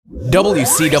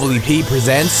WCWP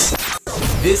presents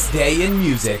This Day in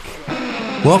Music.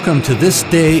 Welcome to This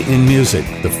Day in Music,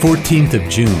 the 14th of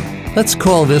June. Let's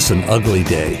call this an ugly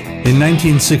day. In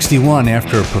 1961,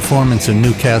 after a performance in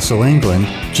Newcastle, England,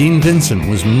 Gene Vincent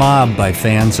was mobbed by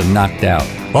fans and knocked out.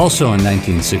 Also in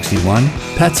 1961,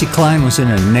 Patsy Cline was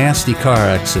in a nasty car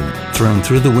accident, thrown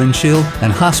through the windshield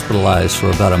and hospitalized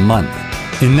for about a month.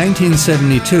 In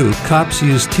 1972, cops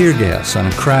used tear gas on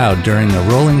a crowd during a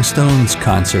Rolling Stones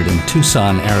concert in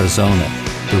Tucson, Arizona.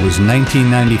 It was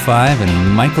 1995,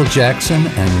 and Michael Jackson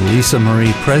and Lisa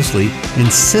Marie Presley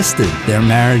insisted their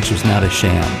marriage was not a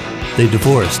sham. They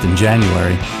divorced in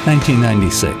January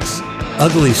 1996.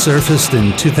 Ugly surfaced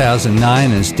in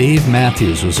 2009 as Dave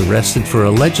Matthews was arrested for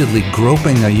allegedly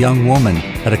groping a young woman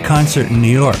at a concert in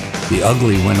New York. The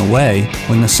ugly went away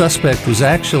when the suspect was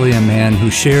actually a man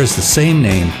who shares the same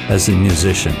name as the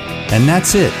musician. And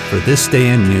that's it for This Day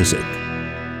in Music.